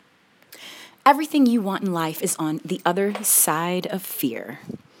Everything you want in life is on the other side of fear.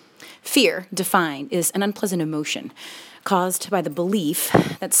 Fear, defined, is an unpleasant emotion caused by the belief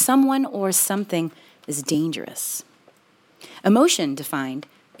that someone or something is dangerous. Emotion, defined,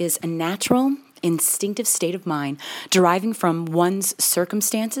 is a natural, instinctive state of mind deriving from one's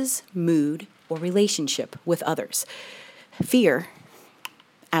circumstances, mood, or relationship with others. Fear,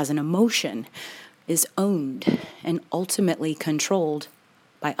 as an emotion, is owned and ultimately controlled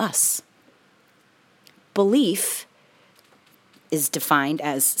by us. Belief is defined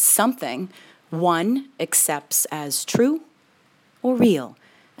as something one accepts as true or real.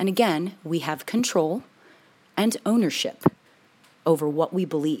 And again, we have control and ownership over what we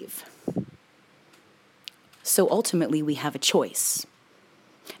believe. So ultimately, we have a choice.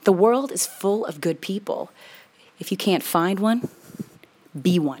 The world is full of good people. If you can't find one,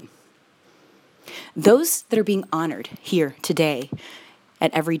 be one. Those that are being honored here today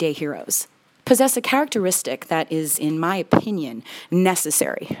at Everyday Heroes possess a characteristic that is, in my opinion,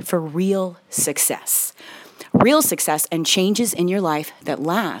 necessary for real success. Real success and changes in your life that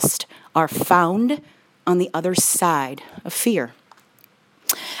last are found on the other side of fear.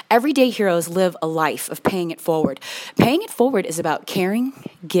 Everyday heroes live a life of paying it forward. Paying it forward is about caring,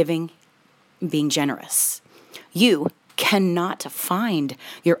 giving, being generous. You cannot find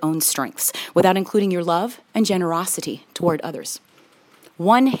your own strengths without including your love and generosity toward others.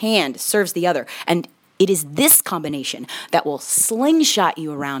 One hand serves the other, and it is this combination that will slingshot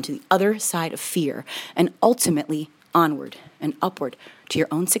you around to the other side of fear and ultimately onward and upward to your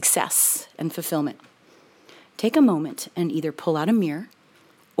own success and fulfillment. Take a moment and either pull out a mirror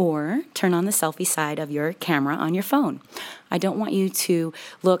or turn on the selfie side of your camera on your phone. I don't want you to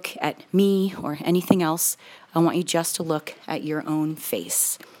look at me or anything else. I want you just to look at your own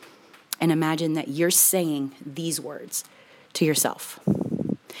face and imagine that you're saying these words to yourself.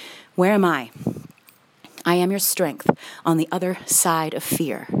 Where am I? I am your strength on the other side of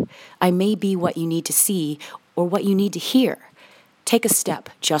fear. I may be what you need to see or what you need to hear. Take a step,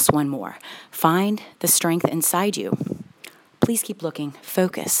 just one more. Find the strength inside you. Please keep looking.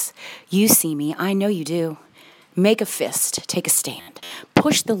 Focus. You see me. I know you do. Make a fist. Take a stand.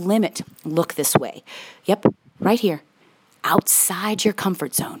 Push the limit. Look this way. Yep, right here. Outside your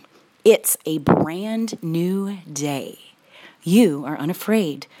comfort zone. It's a brand new day. You are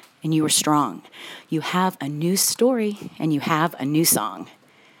unafraid and you are strong. You have a new story and you have a new song.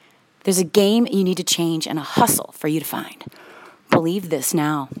 There's a game you need to change and a hustle for you to find. Believe this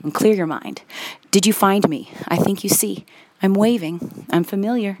now and clear your mind. Did you find me? I think you see. I'm waving. I'm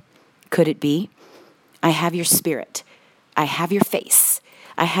familiar. Could it be? I have your spirit. I have your face.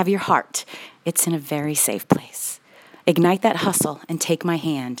 I have your heart. It's in a very safe place. Ignite that hustle and take my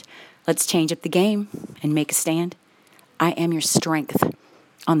hand. Let's change up the game and make a stand. I am your strength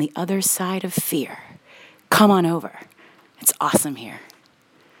on the other side of fear. Come on over. It's awesome here.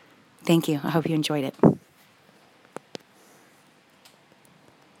 Thank you. I hope you enjoyed it.